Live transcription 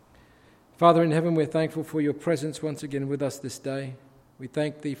Father in heaven, we're thankful for your presence once again with us this day. We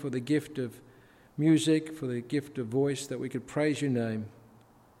thank thee for the gift of music, for the gift of voice, that we could praise your name.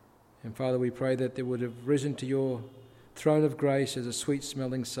 And Father, we pray that they would have risen to your throne of grace as a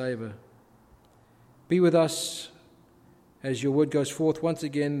sweet-smelling savour. Be with us as your word goes forth once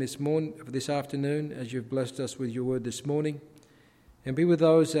again this afternoon, as you've blessed us with your word this morning. And be with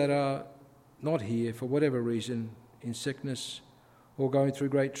those that are not here for whatever reason, in sickness or going through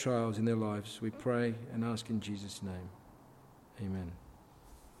great trials in their lives. We pray and ask in Jesus' name. Amen.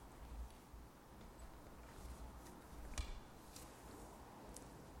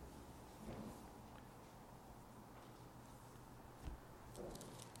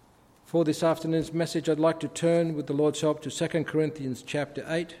 For this afternoon's message, I'd like to turn with the Lord's help to 2 Corinthians chapter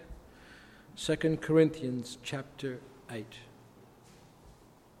 8. 2 Corinthians chapter 8.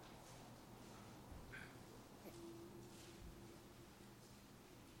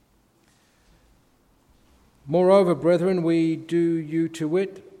 Moreover, brethren, we do you to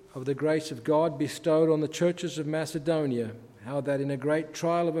wit of the grace of God bestowed on the churches of Macedonia, how that in a great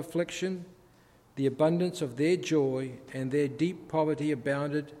trial of affliction, the abundance of their joy and their deep poverty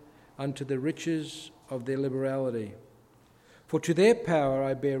abounded unto the riches of their liberality. For to their power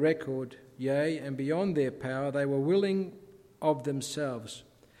I bear record, yea, and beyond their power they were willing of themselves,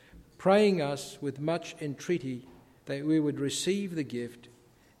 praying us with much entreaty that we would receive the gift,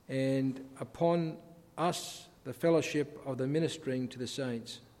 and upon us the fellowship of the ministering to the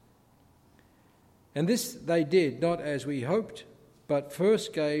saints. And this they did, not as we hoped, but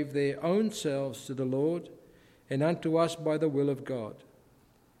first gave their own selves to the Lord, and unto us by the will of God.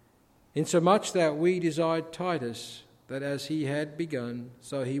 Insomuch that we desired Titus, that as he had begun,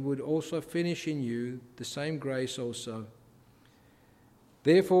 so he would also finish in you the same grace also.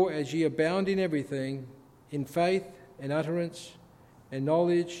 Therefore, as ye abound in everything, in faith and utterance and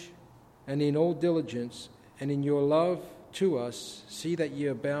knowledge, and in all diligence, and in your love to us, see that ye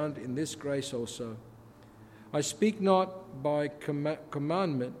abound in this grace also. I speak not by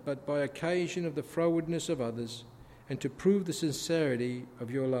commandment, but by occasion of the frowardness of others, and to prove the sincerity of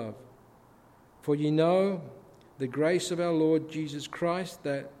your love. For ye know the grace of our Lord Jesus Christ,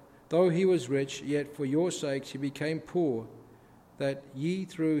 that though he was rich, yet for your sakes he became poor, that ye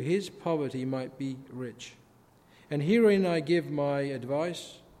through his poverty might be rich. And herein I give my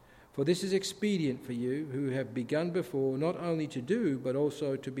advice, for this is expedient for you, who have begun before, not only to do, but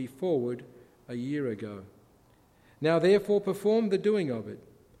also to be forward a year ago. Now therefore perform the doing of it,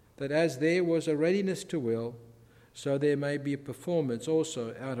 that as there was a readiness to will, so there may be a performance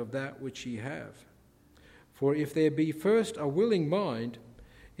also out of that which ye have. For if there be first a willing mind,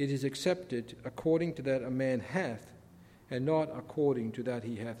 it is accepted according to that a man hath, and not according to that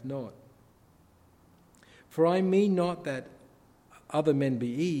he hath not. For I mean not that other men be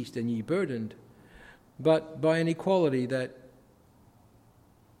eased and ye burdened, but by an equality, that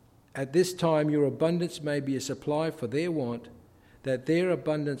at this time your abundance may be a supply for their want, that their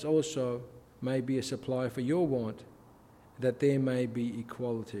abundance also may be a supply for your want, that there may be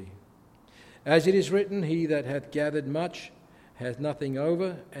equality. As it is written, he that hath gathered much hath nothing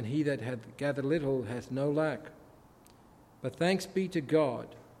over, and he that hath gathered little hath no lack. But thanks be to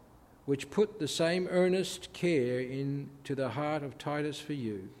God, which put the same earnest care into the heart of Titus for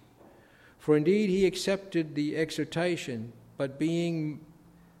you. For indeed he accepted the exhortation, but being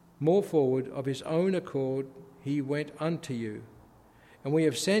more forward of his own accord, he went unto you. And we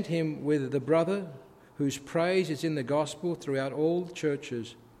have sent him with the brother, whose praise is in the gospel throughout all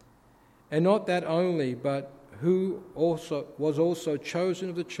churches. And not that only, but who also was also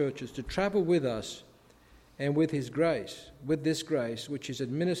chosen of the churches to travel with us, and with this grace, which is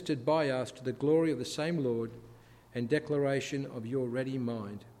administered by us to the glory of the same Lord, and declaration of your ready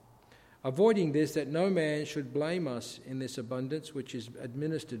mind. Avoiding this, that no man should blame us in this abundance which is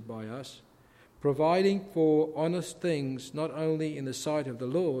administered by us, providing for honest things, not only in the sight of the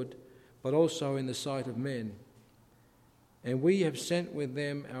Lord, but also in the sight of men. And we have sent with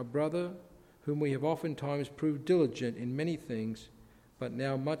them our brother, whom we have oftentimes proved diligent in many things, but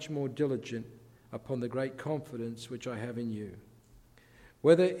now much more diligent upon the great confidence which I have in you.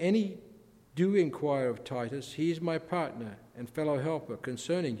 Whether any do inquire of Titus, he is my partner and fellow helper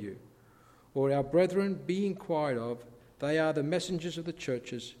concerning you, or our brethren be inquired of, they are the messengers of the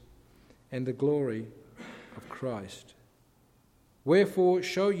churches and the glory of Christ. Wherefore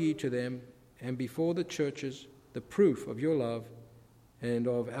show ye to them and before the churches the proof of your love and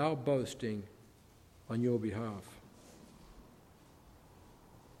of our boasting on your behalf.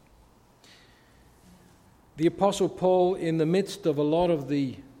 The Apostle Paul, in the midst of a lot of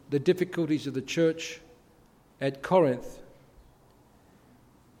the difficulties of the church at Corinth,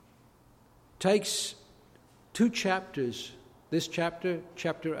 takes two chapters, this chapter,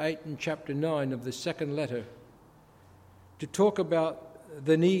 chapter 8 and chapter 9 of the second letter, to talk about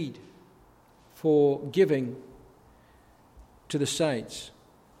the need for giving to the saints.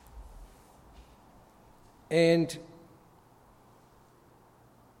 And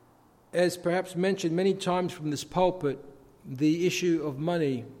as perhaps mentioned many times from this pulpit, the issue of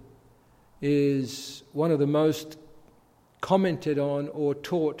money is one of the most commented on or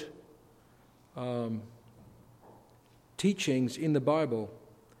taught teachings in the Bible,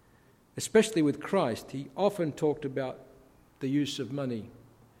 especially with Christ. He often talked about the use of money.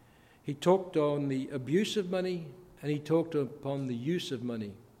 He talked on the abuse of money, and he talked upon the use of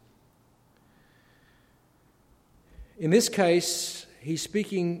money. In this case,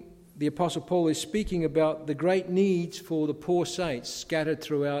 the Apostle Paul is speaking about the great needs for the poor saints scattered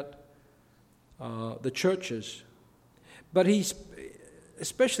throughout the churches. But he's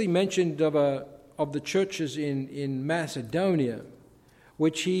especially mentioned of the churches in Macedonia,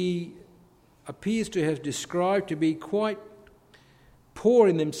 which he appears to have described to be quite poor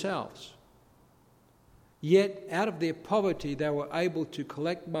in themselves. Yet, out of their poverty, they were able to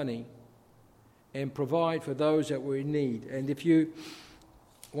collect money and provide for those that were in need. And if you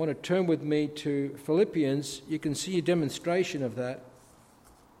want to turn with me to Philippians, you can see a demonstration of that.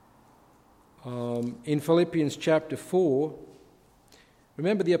 In Philippians chapter 4,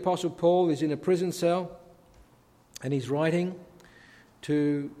 remember the Apostle Paul is in a prison cell and he's writing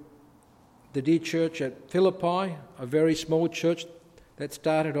to the dear church at Philippi, a very small church that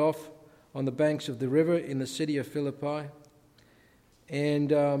started off on the banks of the river in the city of Philippi.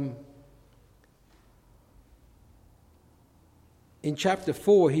 And in chapter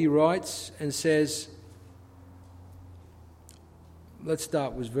 4 he writes and says, let's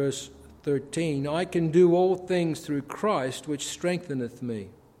start with verse 13, I can do all things through Christ which strengtheneth me.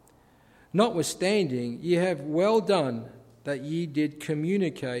 Notwithstanding, ye have well done that ye did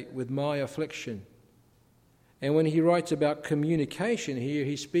communicate with my affliction. And when he writes about communication here,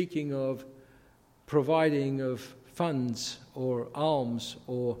 he's speaking of providing of funds or alms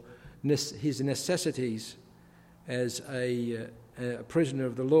or his necessities as a prisoner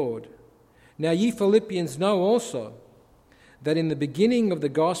of the Lord. Now ye Philippians know also that in the beginning of the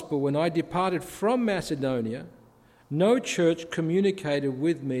gospel, when I departed from Macedonia, no church communicated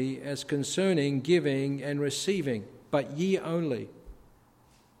with me as concerning giving and receiving, but ye only.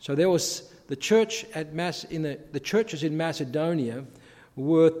 So there was the church the churches in Macedonia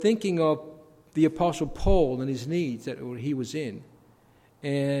were thinking of the Apostle Paul and his needs that he was in.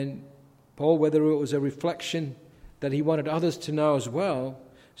 And Paul, whether it was a reflection that he wanted others to know as well,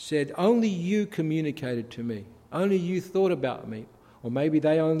 said, only you communicated to me. Only you thought about me. Or maybe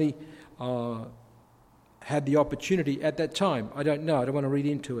they only had the opportunity at that time. I don't know. I don't want to read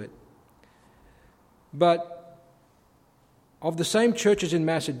into it. But of the same churches in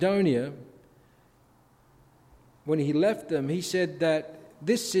Macedonia, when he left them, he said that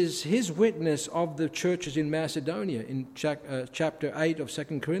this is his witness of the churches in Macedonia in chapter 8 of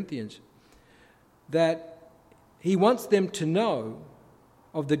 2 Corinthians, that he wants them to know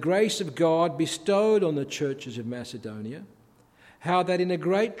of the grace of God bestowed on the churches of Macedonia, how that in a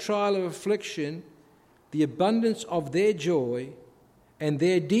great trial of affliction, the abundance of their joy and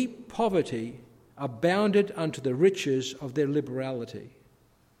their deep poverty abounded unto the riches of their liberality.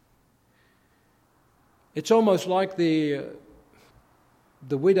 It's almost like the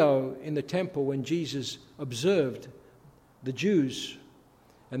widow in the temple when Jesus observed the Jews,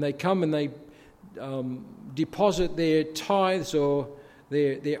 and they come and they deposit their tithes or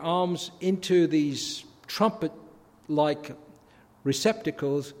their alms into these trumpet-like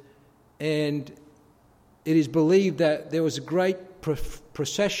receptacles, and it is believed that there was a great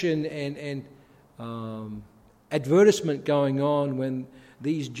procession and advertisement going on when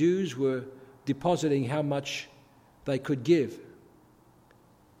these Jews were depositing how much they could give.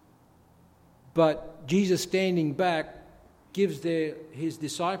 But Jesus, standing back, gives his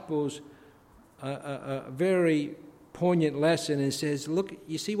disciples a very poignant lesson and says, look,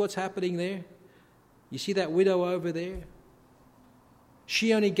 you see what's happening there? You see that widow over there?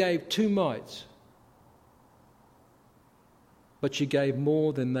 She only gave 2 mites, but she gave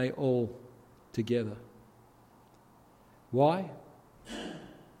more than they all together. Why?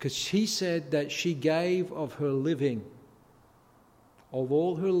 Because she said that she gave of her living. Of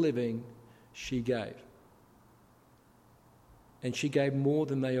all her living, she gave. And she gave more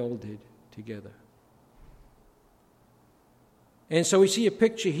than they all did together. And so we see a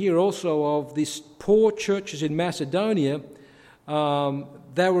picture here also of these poor churches in Macedonia.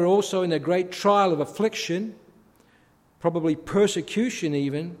 They were also in a great trial of affliction, probably persecution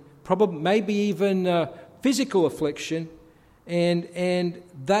even, probably maybe even physical affliction, and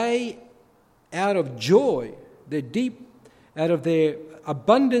they, out of joy, out of their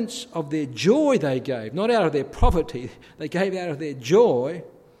abundance of their joy they gave, not out of their poverty, they gave out of their joy,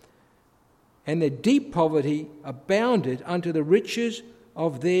 and their deep poverty abounded unto the riches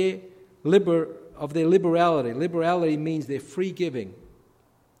of their liberality. Liberality means their free giving.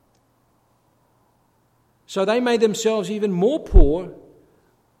 So they made themselves even more poor,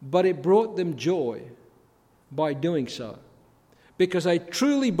 but it brought them joy by doing so, because they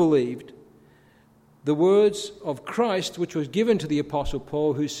truly believed the words of Christ, which was given to the Apostle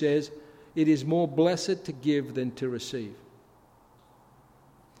Paul, who says, "It is more blessed to give than to receive."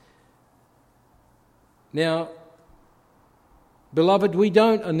 Now, beloved, we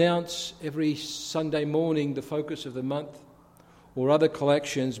don't announce every Sunday morning the focus of the month or other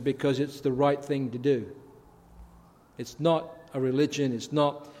collections because it's the right thing to do. It's not a religion.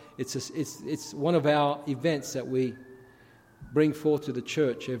 It's one of our events that we bring forth to the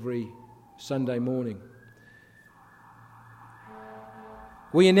church every Sunday morning.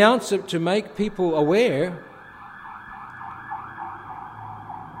 We announce it to make people aware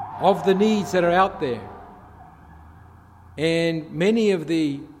of the needs that are out there. And many of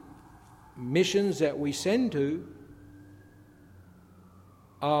the missions that we send to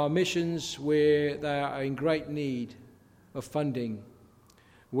are missions where they are in great need of funding,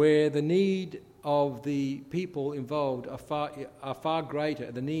 where the need of the people involved are far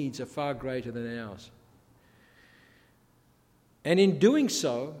greater, the needs are far greater than ours. And in doing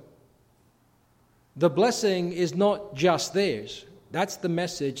so, the blessing is not just theirs. That's the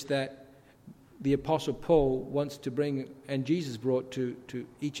message that the Apostle Paul wants to bring, and Jesus brought to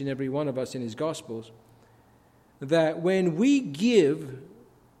each and every one of us in his Gospels, that when we give,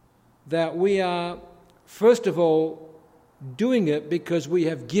 that we are, first of all, doing it because we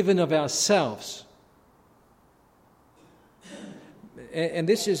have given of ourselves. And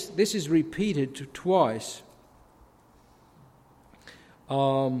this is repeated twice.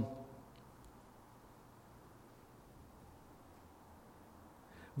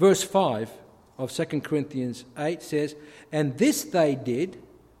 Verse 5 of 2 Corinthians 8 says, "And this they did,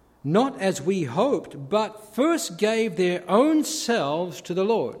 not as we hoped, but first gave their own selves to the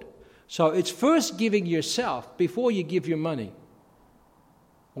Lord." So it's first giving yourself before you give your money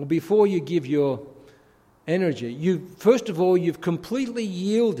or before you give your energy. First of all, you've completely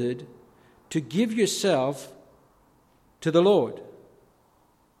yielded to give yourself to the Lord.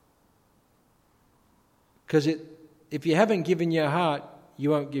 Because if you haven't given your heart, you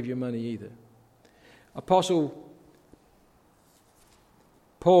won't give your money either. Apostle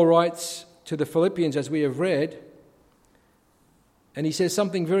Paul writes to the Philippians, as we have read, and he says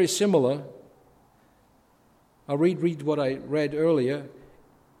something very similar. I'll read what I read earlier.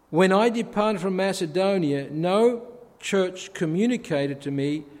 "When I departed from Macedonia, no church communicated to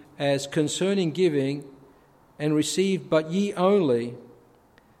me as concerning giving and received, but ye only.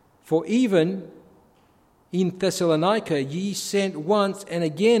 For even in Thessalonica ye sent once and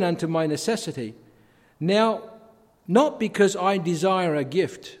again unto my necessity. Now, not because I desire a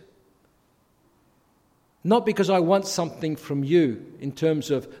gift, not because I want something from you in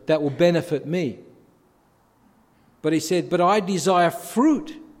terms of that will benefit me. But he said, but I desire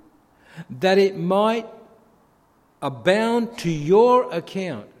fruit, that it might abound to your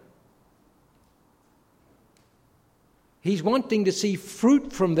account." He's wanting to see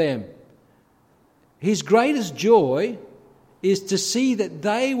fruit from them. His greatest joy is to see that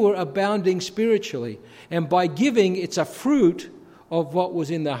they were abounding spiritually. And by giving, it's a fruit of what was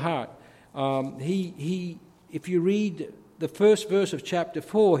in the heart. If you read the first verse of chapter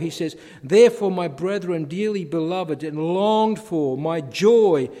 4, he says, "Therefore, my brethren, dearly beloved and longed for, my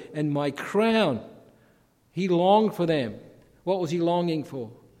joy and my crown." He longed for them. What was he longing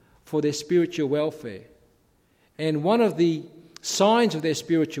for? For their spiritual welfare. And one of the signs of their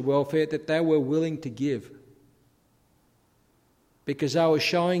spiritual welfare that they were willing to give. Because they were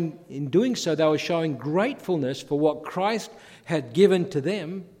showing, in doing so, they were showing gratefulness for what Christ had given to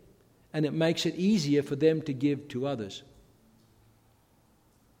them, and it makes it easier for them to give to others.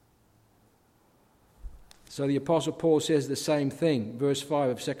 So the Apostle Paul says the same thing, verse 5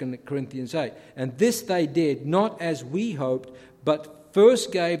 of 2 Corinthians 8. "And this they did, not as we hoped, but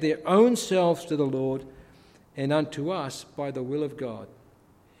first gave their own selves to the Lord, and unto us by the will of God.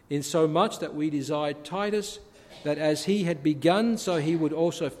 Insomuch that we desired Titus, that as he had begun, so he would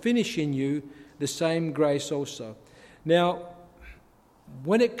also finish in you the same grace also." Now,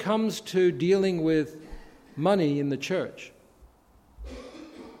 when it comes to dealing with money in the church,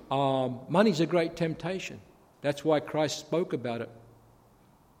 money's a great temptation. That's why Christ spoke about it.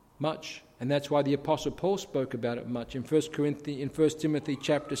 much. And that's why the Apostle Paul spoke about it much. In 1 Timothy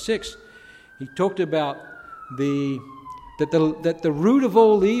chapter 6, he talked about that the root of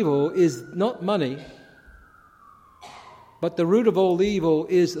all evil is not money, but the root of all evil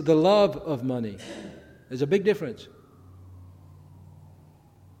is the love of money. There's a big difference.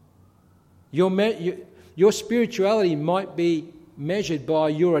 Your spirituality might be measured by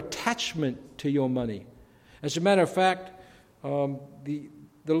your attachment to your money. As a matter of fact,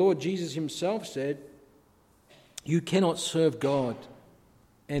 the Lord Jesus himself said, you cannot serve God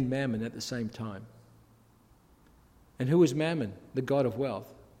and mammon at the same time. And who is mammon? The god of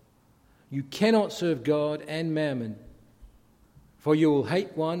wealth. You cannot serve God and mammon, for you will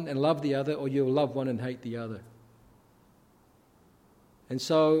hate one and love the other, or you will love one and hate the other. And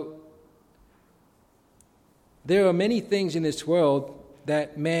so, there are many things in this world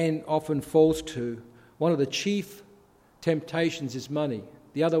that man often falls to. One of the chief temptations is money.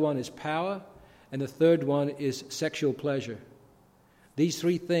 The other one is power. And the third one is sexual pleasure. These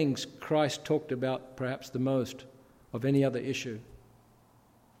three things Christ talked about perhaps the most of any other issue.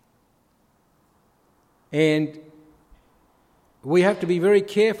 And we have to be very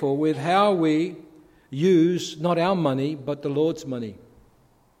careful with how we use not our money, but the Lord's money.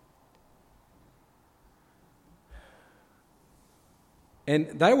 And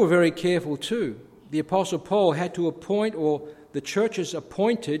they were very careful too. The Apostle Paul had to appoint, or the churches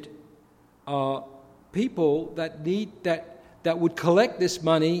appointed, people that would collect this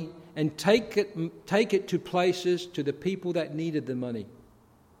money and take it to places, to the people that needed the money.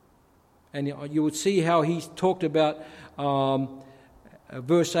 And you would see how he talked about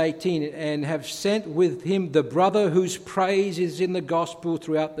verse 18, and have sent with him the brother whose praise is in the gospel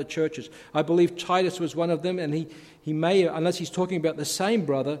throughout the churches. I believe Titus was one of them, and he may, unless he's talking about the same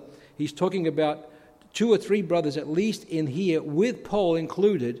brother, he's talking about 2 or 3 brothers at least in here, with Paul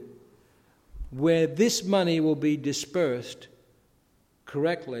included, where this money will be dispersed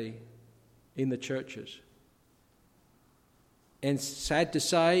correctly in the churches. And sad to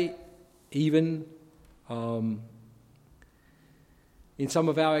say, even in some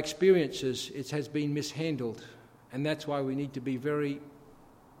of our experiences, it has been mishandled. And that's why we need to be very,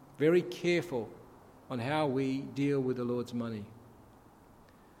 very careful on how we deal with the Lord's money.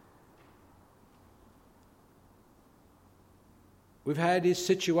 We've had these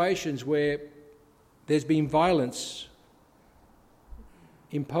situations where there's been violence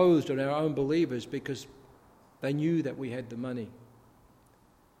imposed on our own believers because they knew that we had the money.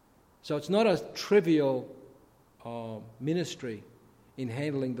 So it's not a trivial ministry in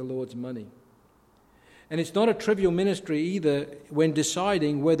handling the Lord's money. And it's not a trivial ministry either when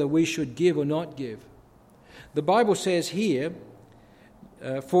deciding whether we should give or not give. The Bible says here,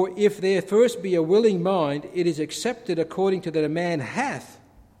 for if there first be a willing mind, it is accepted according to that a man hath.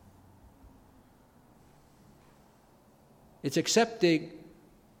 It's acceptable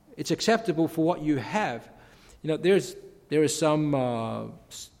for what you have. You know, there is some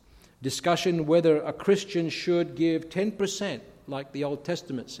discussion whether a Christian should give 10%, like the Old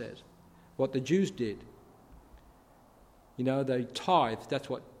Testament says, what the Jews did. You know, they tithe. That's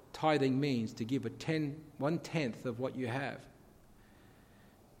what tithing means, to give 1/10 of what you have.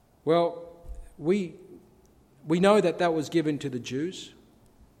 Well, we know that was given to the Jews.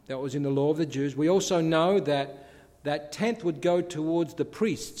 That was in the law of the Jews. We also know that tenth would go towards the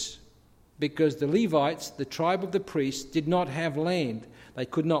priests, because the Levites, the tribe of the priests, did not have land. They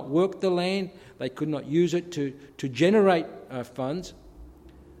could not work the land. They could not use it to generate funds.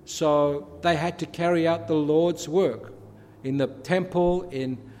 So they had to carry out the Lord's work in the temple,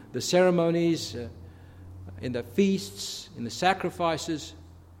 in the ceremonies, in the feasts, in the sacrifices.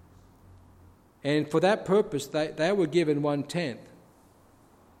 And for that purpose, they were given 1/10.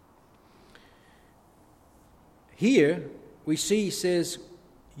 Here, we see, he says,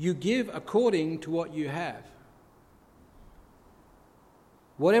 you give according to what you have.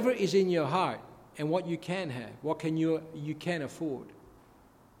 Whatever is in your heart and what you can have, what you can afford.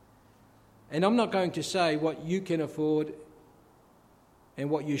 And I'm not going to say what you can afford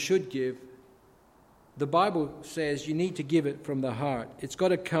and what you should give. The Bible says you need to give it from the heart. It's got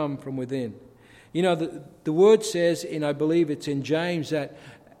to come from within. You know, the word says, and I believe it's in James, that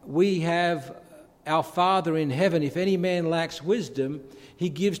we have our Father in heaven. If any man lacks wisdom, he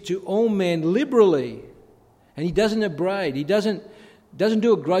gives to all men liberally. And he doesn't upbraid. He doesn't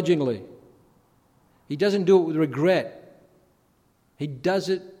do it grudgingly. He doesn't do it with regret. He does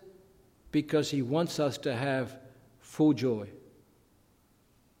it because he wants us to have full joy.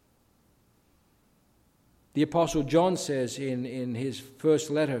 The Apostle John says in his first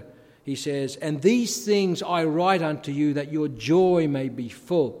letter, he says, and these things I write unto you, that your joy may be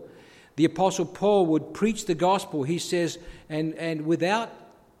full. The Apostle Paul would preach the gospel, he says, and without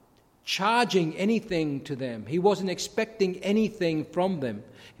charging anything to them. He wasn't expecting anything from them.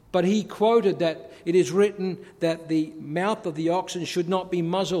 But he quoted that it is written that the mouth of the oxen should not be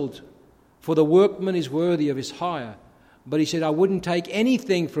muzzled, for the workman is worthy of his hire. But he said, I wouldn't take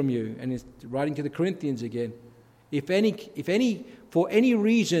anything from you. And he's writing to the Corinthians again. If for any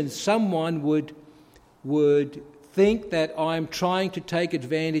reason someone would think that I'm trying to take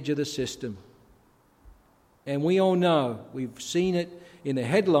advantage of the system. And we all know, we've seen it in the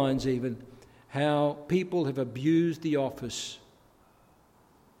headlines even, how people have abused the office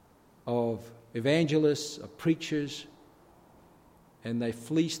of evangelists, of preachers, and they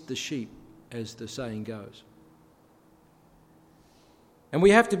fleeced the sheep, as the saying goes. And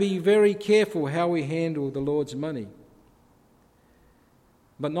we have to be very careful how we handle the Lord's money,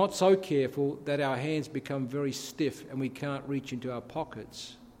 but not so careful that our hands become very stiff and we can't reach into our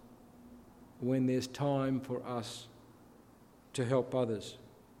pockets when there's time for us to help others.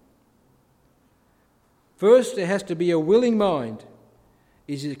 First, there has to be a willing mind.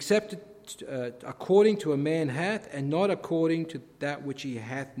 Is it accepted according to a man hath, and not according to that which he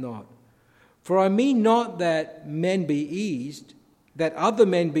hath not? For I mean not that men be eased, that other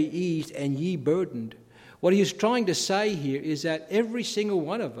men be eased and ye burdened. What he is trying to say here is that every single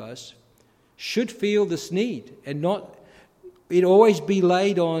one of us should feel this need, and not it always be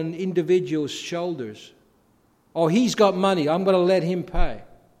laid on individuals' shoulders. Oh, he's got money, I'm going to let him pay.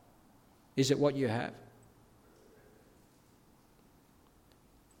 Is it what you have?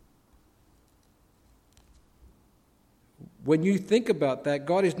 When you think about that,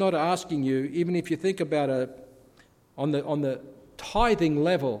 God is not asking you, even if you think about on the tithing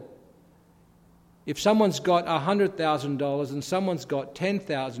level, if someone's got $100,000 and someone's got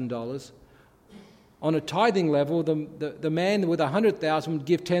 $10,000, on a tithing level, the man with $100,000 would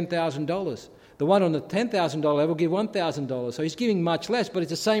give $10,000. The one on the $10,000 level will give $1,000. So he's giving much less, but it's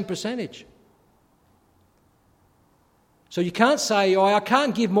the same percentage. So you can't say, oh, I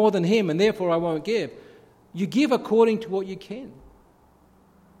can't give more than him and therefore I won't give. You give according to what you can.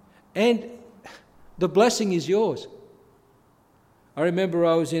 And the blessing is yours. I remember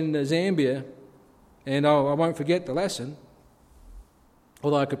I was in Zambia, and I won't forget the lesson,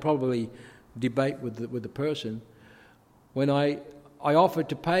 although I could probably debate with the person, when I offered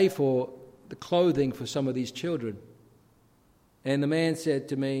to pay for the clothing for some of these children. And the man said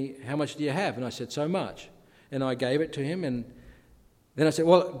to me, how much do you have? And I said, so much. And I gave it to him, and then I said,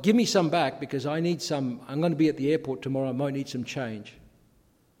 well, give me some back because I need some. I'm going to be at the airport tomorrow. I might need some change.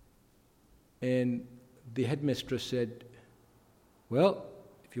 And the headmistress said, well,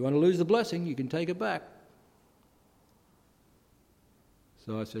 if you want to lose the blessing, you can take it back.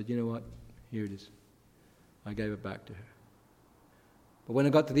 So I said, you know what? Here it is. I gave it back to her. But when I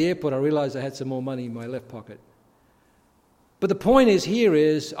got to the airport, I realized I had some more money in my left pocket. But the point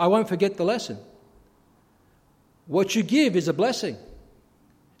is, I won't forget the lesson. What you give is a blessing.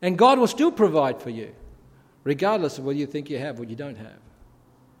 And God will still provide for you, regardless of whether you think you have or you don't have.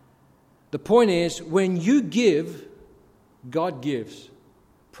 The point is, when you give, God gives,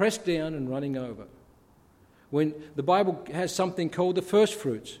 pressed down and running over. When the Bible has something called the first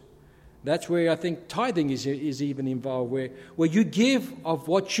fruits, that's where I think tithing is even involved, where you give of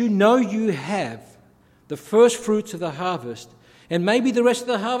what you know you have, the first fruits of the harvest, and maybe the rest of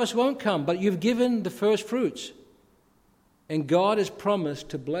the harvest won't come, but you've given the first fruits. And God has promised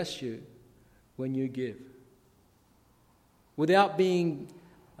to bless you when you give. Without being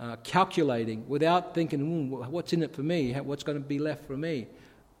calculating, without thinking, what's in it for me? What's going to be left for me?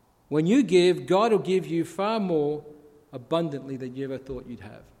 When you give, God will give you far more abundantly than you ever thought you'd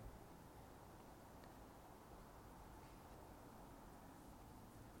have.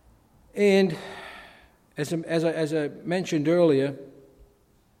 And as I mentioned earlier,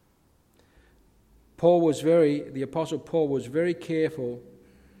 the Apostle Paul was very careful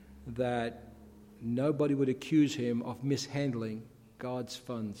that nobody would accuse him of mishandling God's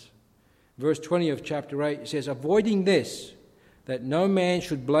funds. Verse 20 of chapter 8 says, avoiding this, that no man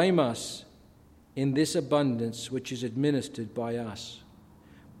should blame us in this abundance which is administered by us,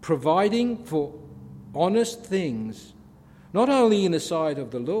 providing for honest things, not only in the sight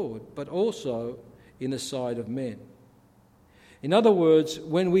of the Lord, but also in the sight of men. In other words,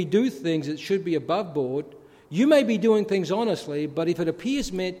 when we do things that should be above board, you may be doing things honestly, but if it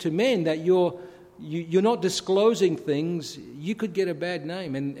appears to men that you're not disclosing things, you could get a bad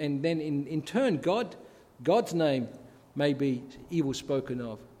name. And then in turn, God's name may be evil spoken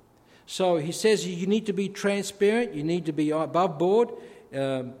of. So he says you need to be transparent, you need to be above board,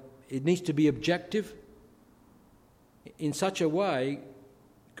 it needs to be objective. In such a way,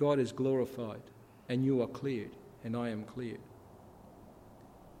 God is glorified, and you are cleared, and I am cleared.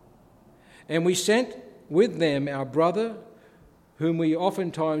 And we sent with them our brother, whom we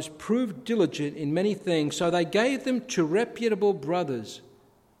oftentimes proved diligent in many things. So they gave them to reputable brothers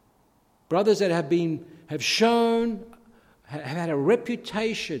that have had a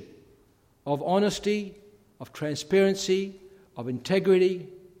reputation of honesty, of transparency, of integrity,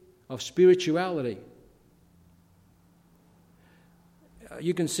 of spirituality.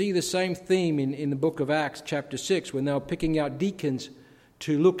 You can see the same theme in the book of Acts chapter 6 when they were picking out deacons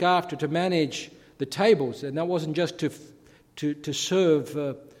to look after, to manage the tables. And that wasn't just to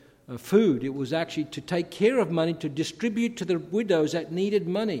serve food. It was actually to take care of money, to distribute to the widows that needed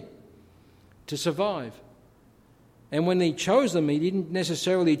money to survive. And when he chose them, he didn't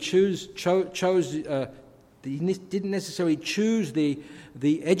necessarily choose the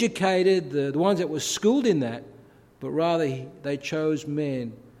educated, the ones that were schooled in that, but rather they chose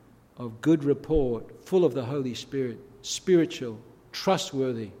men of good report, full of the Holy Spirit, spiritual,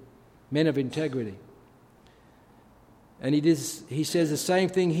 trustworthy, men of integrity. And he says the same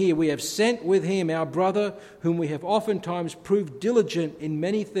thing here. We have sent with him our brother, whom we have oftentimes proved diligent in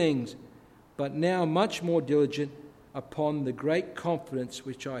many things, but now much more diligent upon the great confidence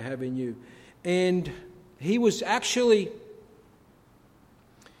which I have in you. And he was actually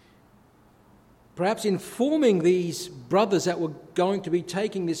perhaps informing these brothers that were going to be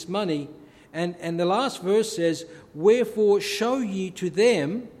taking this money. And the last verse says, wherefore show ye to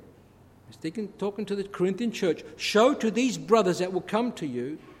them, talking to the Corinthian church, show to these brothers that will come to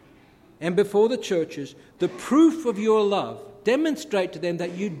you and before the churches the proof of your love. Demonstrate to them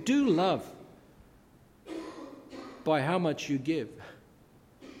that you do love by how much you give.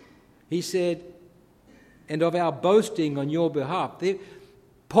 He said, and of our boasting on your behalf.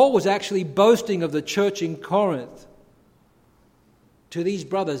 Paul was actually boasting of the church in Corinth to these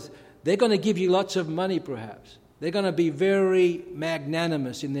brothers. They're going to give you lots of money perhaps. They're going to be very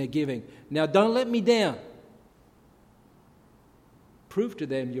magnanimous in their giving. Now don't let me down. Prove to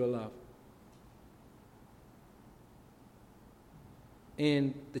them your love.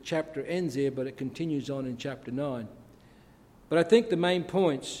 And the chapter ends there, but it continues on in chapter 9. But I think the main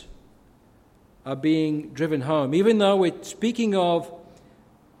points are being driven home. Even though we're speaking of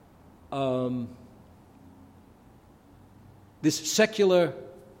this secular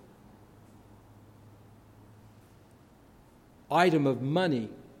item of money,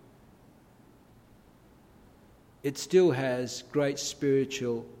 it still has great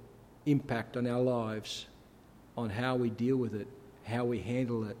spiritual impact on our lives, on how we deal with it, how we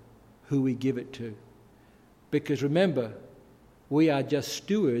handle it, who we give it to. Because remember, we are just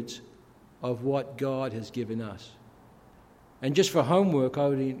stewards of what God has given us. And just for homework, I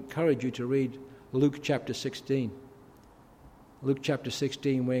would encourage you to read Luke chapter 16. Luke chapter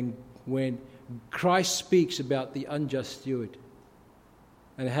 16, when Christ speaks about the unjust steward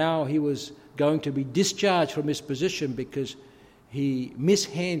and how he was going to be discharged from his position because he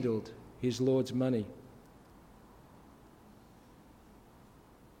mishandled his Lord's money.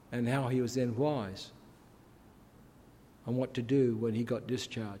 And how he was then wise on what to do when he got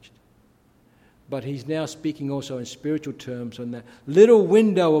discharged. But he's now speaking also in spiritual terms on that little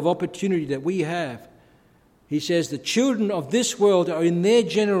window of opportunity that we have. He says the children of this world are in their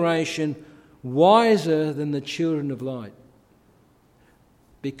generation wiser than the children of light.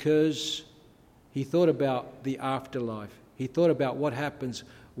 Because he thought about the afterlife. He thought about what happens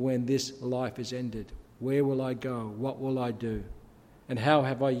when this life is ended. Where will I go? What will I do? And how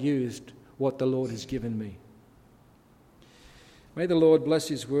have I used what the Lord has given me? May the Lord bless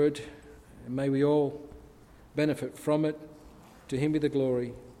his word, and may we all benefit from it. To him be the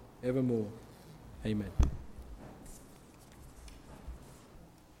glory evermore. Amen.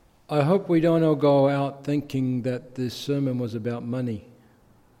 I hope we don't all go out thinking that this sermon was about money.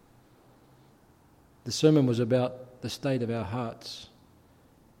 The sermon was about the state of our hearts.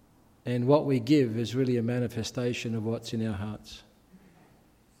 And what we give is really a manifestation of what's in our hearts.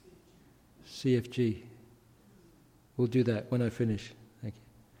 CFG. We'll do that when I finish. Thank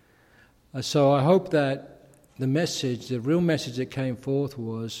you. So I hope that the message, the real message that came forth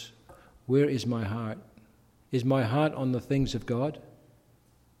was, where is my heart? Is my heart on the things of God?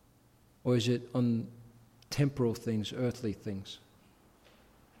 Or is it on temporal things, earthly things?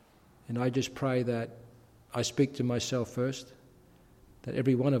 And I just pray that I speak to myself first, that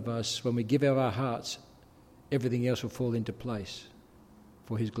every one of us, when we give out our hearts, everything else will fall into place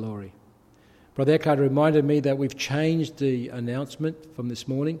for his glory. Brother Eckhart reminded me that we've changed the announcement from this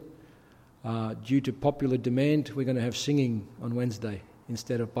morning. Due to popular demand, we're going to have singing on Wednesday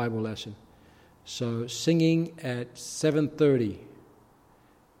instead of Bible lesson. So singing at 7:30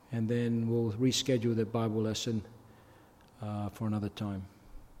 and then we'll reschedule the Bible lesson for another time.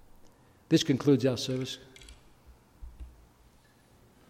 This concludes our service.